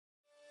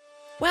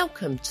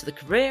Welcome to the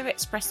Career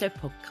Espresso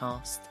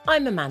podcast.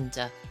 I'm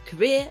Amanda,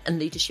 career and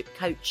leadership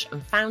coach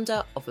and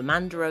founder of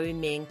Amanda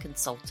Owen Meehan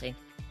Consulting.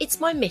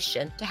 It's my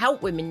mission to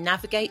help women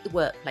navigate the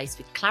workplace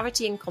with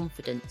clarity and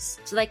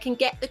confidence so they can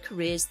get the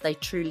careers they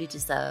truly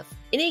deserve.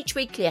 In each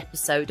weekly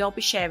episode, I'll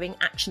be sharing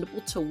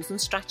actionable tools and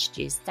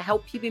strategies to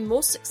help you be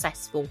more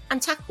successful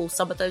and tackle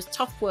some of those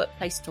tough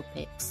workplace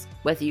topics.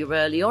 Whether you're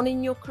early on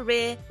in your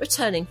career,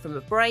 returning from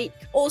a break,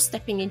 or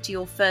stepping into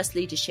your first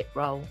leadership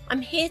role,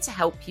 I'm here to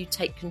help you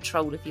take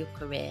control of your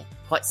career.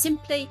 Quite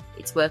simply,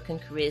 it's work and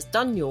careers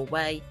done your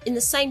way in the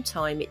same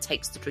time it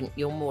takes to drink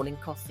your morning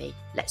coffee.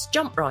 Let's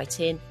jump right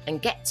in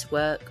and get to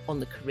work on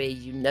the career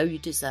you know you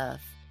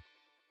deserve.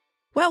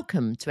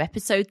 Welcome to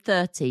episode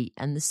 30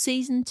 and the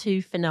season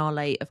 2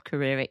 finale of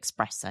Career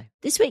Espresso.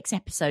 This week's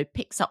episode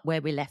picks up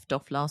where we left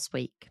off last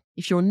week.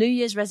 If your New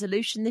Year's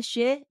resolution this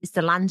year is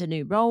to land a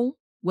new role,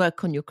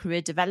 work on your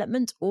career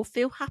development, or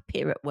feel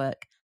happier at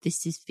work,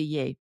 this is for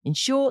you. In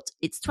short,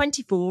 it's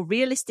 24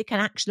 realistic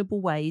and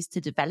actionable ways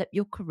to develop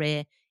your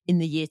career in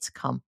the year to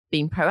come.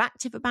 Being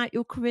proactive about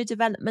your career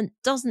development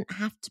doesn't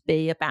have to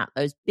be about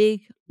those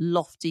big,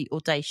 lofty,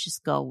 audacious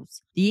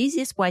goals. The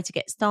easiest way to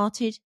get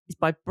started is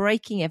by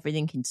breaking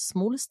everything into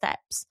smaller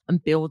steps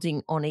and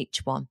building on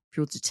each one. If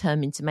you're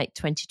determined to make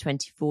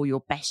 2024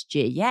 your best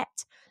year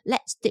yet,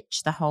 let's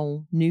ditch the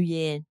whole new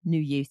year,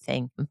 new you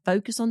thing and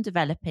focus on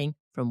developing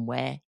from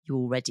where you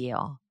already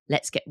are.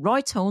 Let's get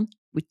right on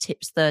with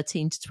tips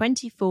 13 to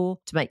 24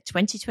 to make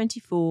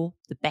 2024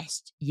 the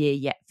best year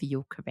yet for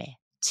your career.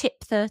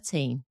 Tip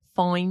 13,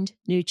 find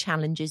new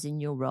challenges in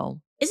your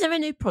role. Is there a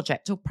new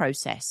project or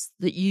process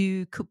that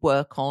you could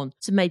work on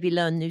to maybe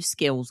learn new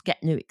skills,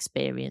 get new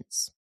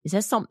experience? Is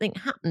there something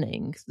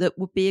happening that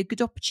would be a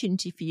good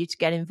opportunity for you to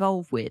get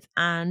involved with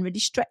and really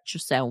stretch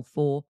yourself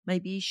or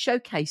maybe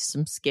showcase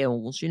some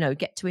skills,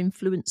 get to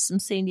influence some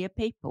senior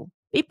people?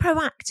 Be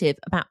proactive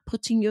about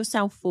putting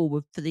yourself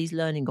forward for these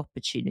learning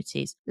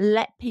opportunities.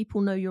 Let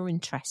people know you're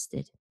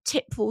interested.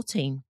 Tip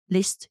 14,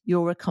 list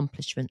your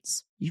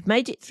accomplishments. You've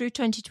made it through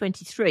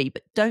 2023,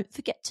 but don't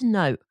forget to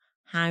note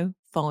how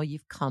far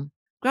you've come.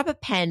 Grab a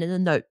pen and a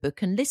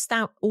notebook and list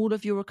out all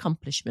of your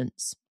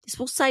accomplishments. This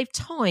will save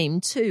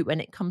time too when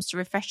it comes to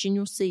refreshing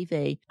your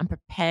CV and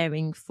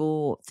preparing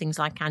for things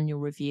like annual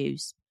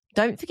reviews.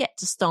 Don't forget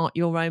to start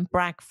your own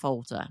brag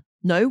folder.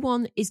 No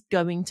one is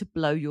going to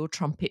blow your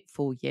trumpet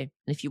for you. And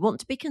if you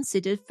want to be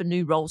considered for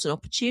new roles and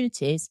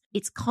opportunities,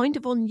 it's kind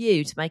of on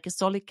you to make a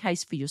solid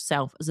case for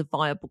yourself as a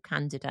viable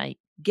candidate.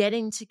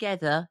 Getting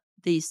together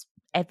these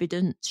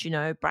evidence,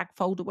 brag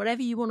folder,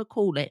 whatever you want to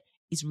call it,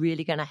 is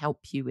really going to help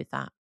you with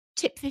that.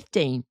 Tip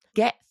 15,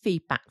 get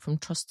feedback from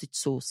trusted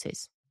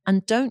sources.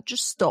 And don't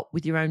just stop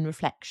with your own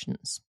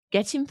reflections.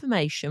 Get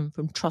information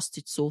from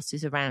trusted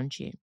sources around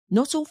you.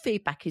 Not all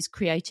feedback is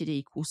created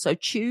equal, so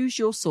choose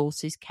your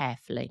sources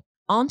carefully.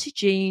 Auntie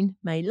Jean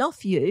may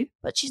love you,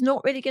 but she's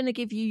not really going to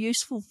give you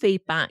useful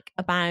feedback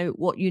about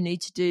what you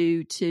need to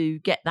do to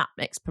get that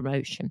next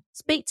promotion.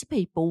 Speak to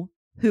people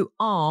who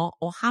are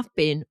or have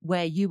been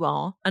where you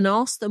are and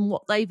ask them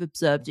what they've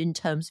observed in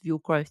terms of your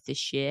growth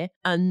this year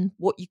and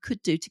what you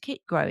could do to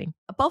keep growing.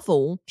 Above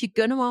all, if you're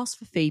going to ask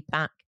for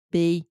feedback,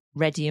 be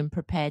ready and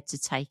prepared to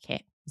take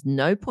it. There's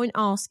no point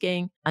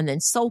asking and then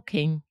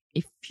sulking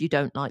if you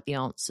don't like the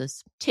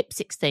answers. Tip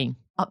 16,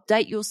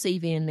 update your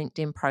CV and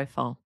LinkedIn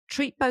profile.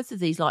 Treat both of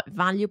these like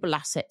valuable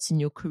assets in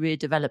your career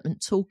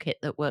development toolkit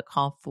that work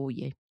hard for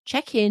you.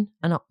 Check in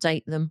and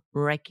update them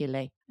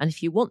regularly. And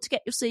if you want to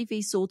get your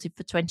CV sorted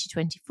for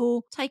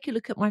 2024, take a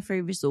look at my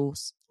free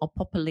resource. I'll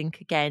pop a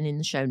link again in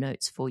the show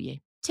notes for you.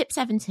 Tip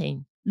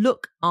 17,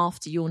 look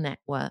after your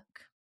network.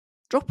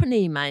 Drop an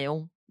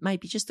email,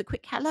 maybe just a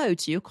quick hello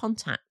to your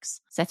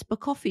contacts. Set up a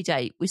coffee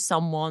date with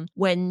someone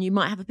when you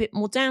might have a bit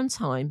more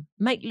downtime.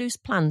 Make loose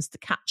plans to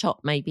catch up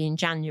maybe in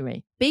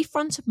January. Be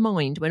front of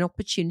mind when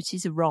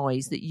opportunities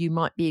arise that you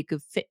might be a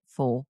good fit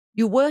for.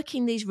 You're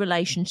working these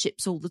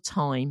relationships all the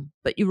time,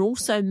 but you're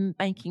also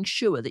making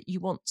sure that you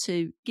want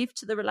to give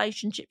to the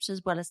relationships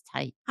as well as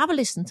take. Have a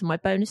listen to my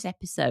bonus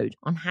episode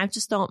on how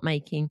to start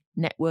making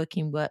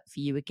networking work for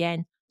you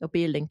again. There'll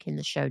be a link in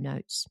the show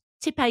notes.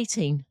 Tip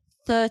 18.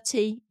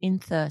 30 in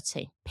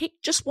 30.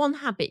 Pick just one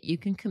habit you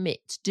can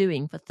commit to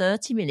doing for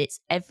 30 minutes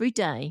every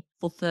day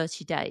for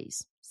 30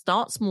 days.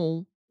 Start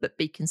small, but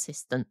be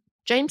consistent.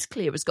 James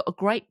Clear has got a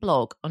great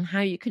blog on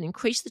how you can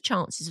increase the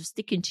chances of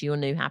sticking to your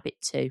new habit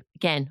too.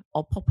 Again,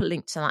 I'll pop a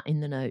link to that in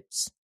the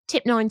notes.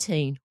 Tip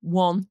 19,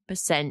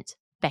 1%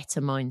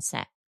 better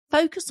mindset.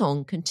 Focus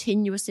on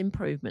continuous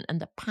improvement and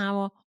the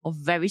power of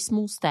very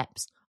small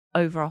steps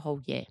over a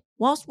whole year.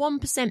 Whilst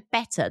 1%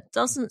 better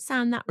doesn't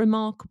sound that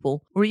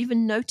remarkable or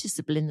even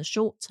noticeable in the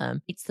short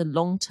term, it's the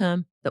long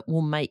term that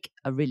will make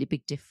a really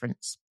big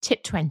difference.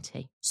 Tip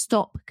 20,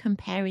 stop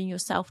comparing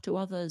yourself to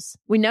others.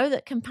 We know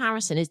that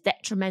comparison is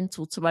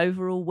detrimental to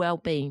overall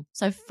well-being,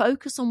 so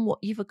focus on what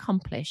you've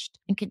accomplished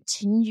and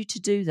continue to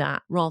do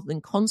that rather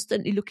than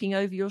constantly looking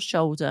over your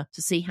shoulder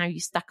to see how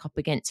you stack up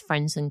against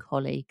friends and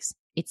colleagues.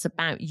 It's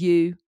about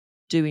you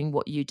doing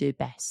what you do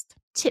best.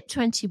 Tip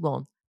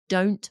 21,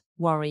 don't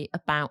worry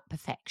about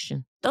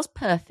perfection. Does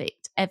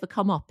perfect ever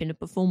come up in a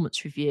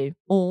performance review,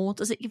 or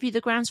does it give you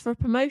the grounds for a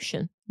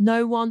promotion?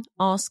 No one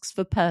asks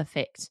for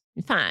perfect.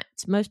 In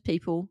fact, most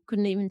people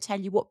couldn't even tell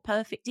you what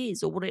perfect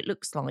is or what it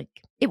looks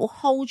like. It will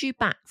hold you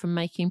back from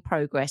making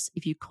progress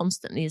if you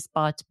constantly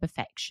aspire to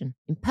perfection.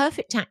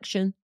 Imperfect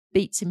action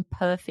beats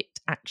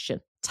imperfect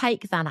action.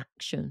 Take that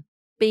action.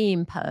 Be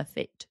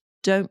imperfect.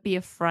 Don't be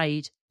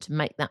afraid to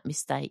make that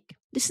mistake.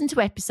 Listen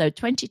to episode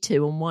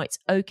 22 on why it's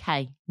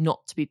okay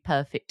not to be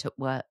perfect at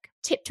work.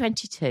 Tip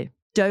 22.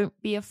 Don't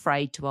be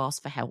afraid to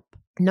ask for help.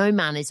 No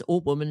man is or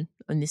woman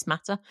in this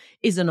matter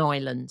is an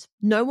island.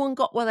 No one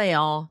got where they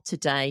are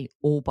today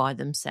all by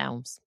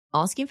themselves.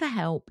 Asking for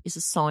help is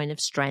a sign of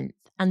strength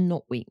and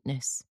not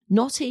weakness.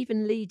 Not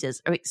even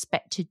leaders are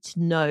expected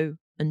to know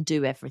and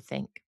do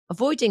everything.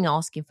 Avoiding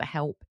asking for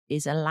help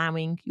is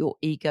allowing your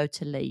ego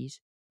to lead,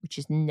 which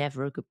is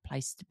never a good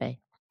place to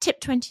be. Tip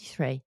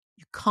 23.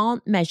 You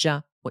can't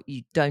measure what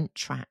you don't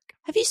track.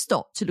 Have you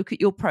stopped to look at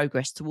your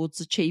progress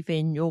towards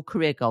achieving your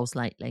career goals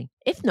lately?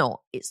 If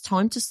not, it's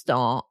time to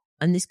start,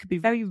 and this could be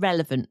very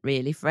relevant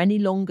really for any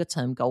longer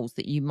term goals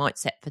that you might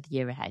set for the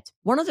year ahead.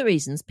 One of the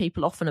reasons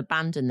people often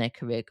abandon their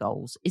career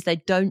goals is they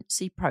don't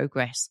see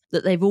progress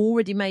that they've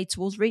already made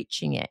towards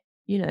reaching it.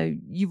 You know,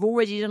 you've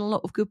already done a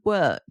lot of good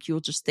work.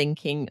 You're just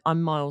thinking,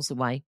 I'm miles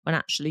away, when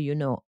actually you're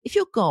not. If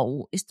your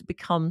goal is to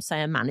become,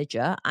 say, a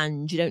manager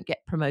and you don't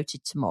get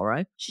promoted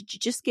tomorrow, should you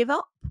just give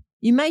up?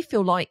 You may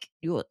feel like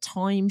at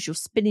times you're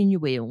spinning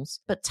your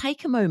wheels, but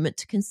take a moment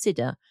to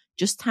consider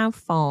just how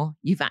far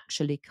you've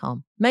actually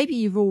come. Maybe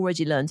you've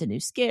already learned a new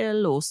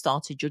skill or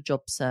started your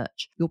job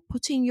search. You're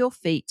putting your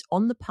feet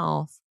on the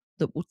path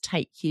that will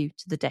take you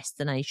to the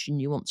destination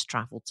you want to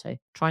travel to.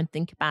 Try and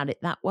think about it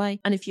that way.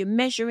 And if you're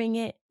measuring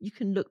it, you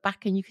can look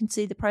back and you can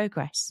see the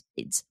progress.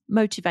 It's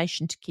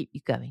motivation to keep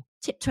you going.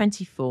 Tip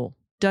 24.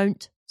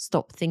 Don't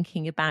stop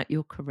thinking about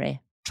your career.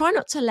 Try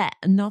not to let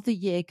another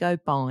year go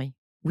by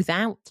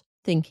without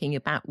thinking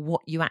about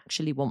what you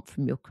actually want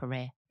from your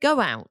career. Go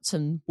out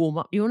and warm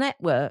up your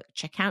network,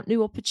 check out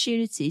new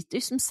opportunities, do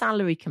some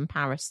salary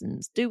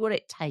comparisons, do what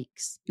it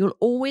takes. You'll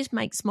always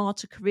make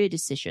smarter career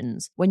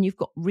decisions when you've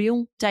got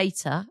real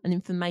data and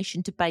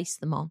information to base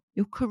them on.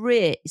 Your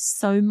career is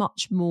so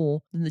much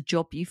more than the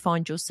job you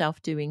find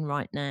yourself doing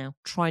right now.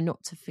 Try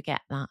not to forget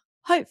that.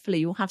 Hopefully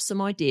you'll have some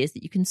ideas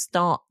that you can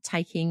start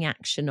taking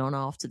action on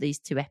after these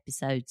 2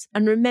 episodes.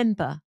 And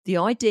remember, the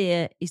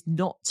idea is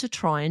not to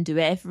try and do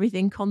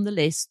everything on the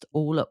list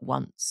all at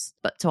once,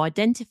 but to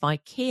identify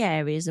key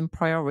areas and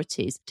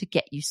priorities to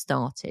get you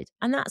started.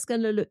 And that's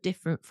going to look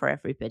different for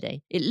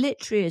everybody. It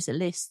literally is a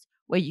list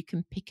where you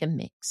can pick and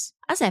mix.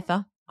 As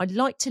ever, I'd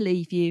like to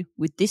leave you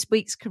with this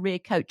week's career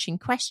coaching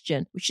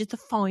question, which is the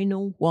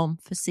final one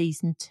for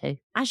season 2.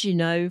 As you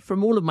know,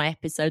 from all of my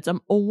episodes, I'm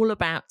all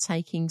about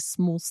taking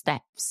small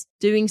steps,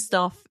 doing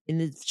stuff in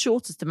the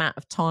shortest amount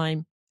of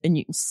time, and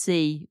you can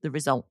see the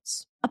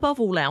results. Above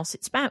all else,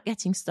 it's about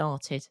getting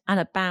started and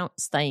about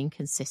staying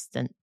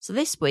consistent. So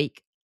this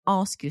week,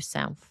 ask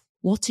yourself,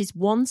 what is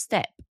one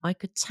step I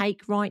could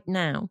take right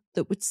now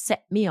that would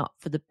set me up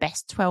for the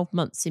best 12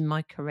 months in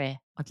my career?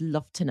 I'd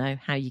love to know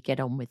how you get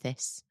on with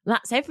this.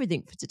 That's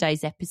everything for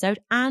today's episode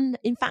and,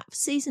 in fact, for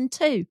season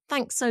 2.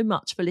 Thanks so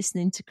much for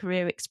listening to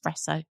Career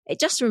Expresso. It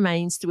just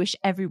remains to wish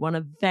everyone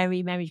a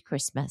very Merry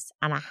Christmas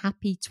and a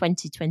happy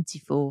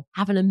 2024.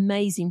 Have an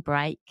amazing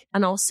break,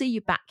 and I'll see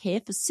you back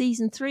here for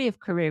season 3 of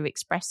Career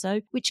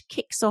Expresso, which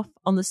kicks off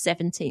on the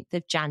 17th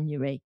of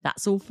January.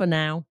 That's all for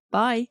now.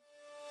 Bye.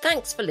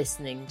 Thanks for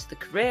listening to the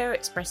Career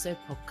Expresso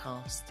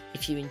podcast.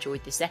 If you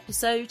enjoyed this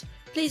episode,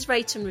 please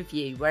rate and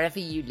review wherever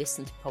you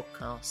listen to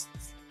podcasts.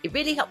 It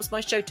really helps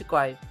my show to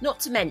grow, not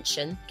to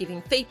mention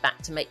giving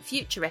feedback to make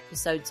future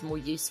episodes more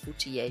useful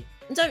to you.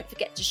 And don't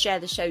forget to share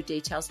the show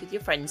details with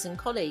your friends and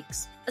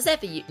colleagues. As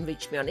ever, you can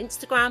reach me on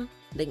Instagram,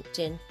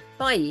 LinkedIn,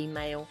 by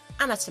email,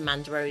 and at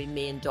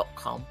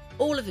amandaoemian.com.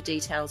 All of the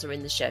details are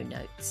in the show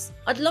notes.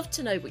 I'd love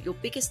to know what your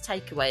biggest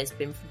takeaway has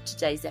been from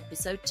today's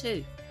episode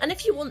too. And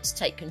if you want to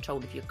take control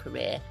of your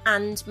career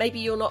and maybe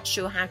you're not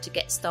sure how to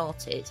get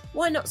started,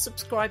 why not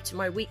subscribe to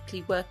my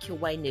weekly Work Your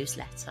Way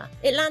newsletter?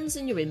 It lands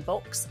in your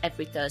inbox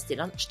every Thursday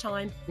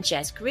lunchtime and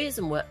shares careers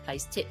and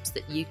workplace tips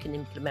that you can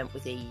implement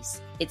with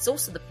ease. It's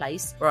also the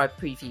place where I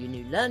preview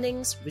new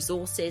learnings,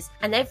 resources,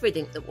 and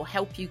everything that will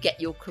help you get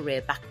your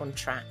career back on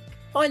track.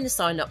 Find the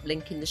sign up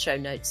link in the show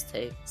notes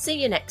too.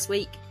 See you next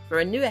week for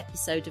a new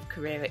episode of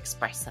Career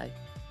Expresso.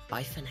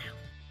 Bye for now.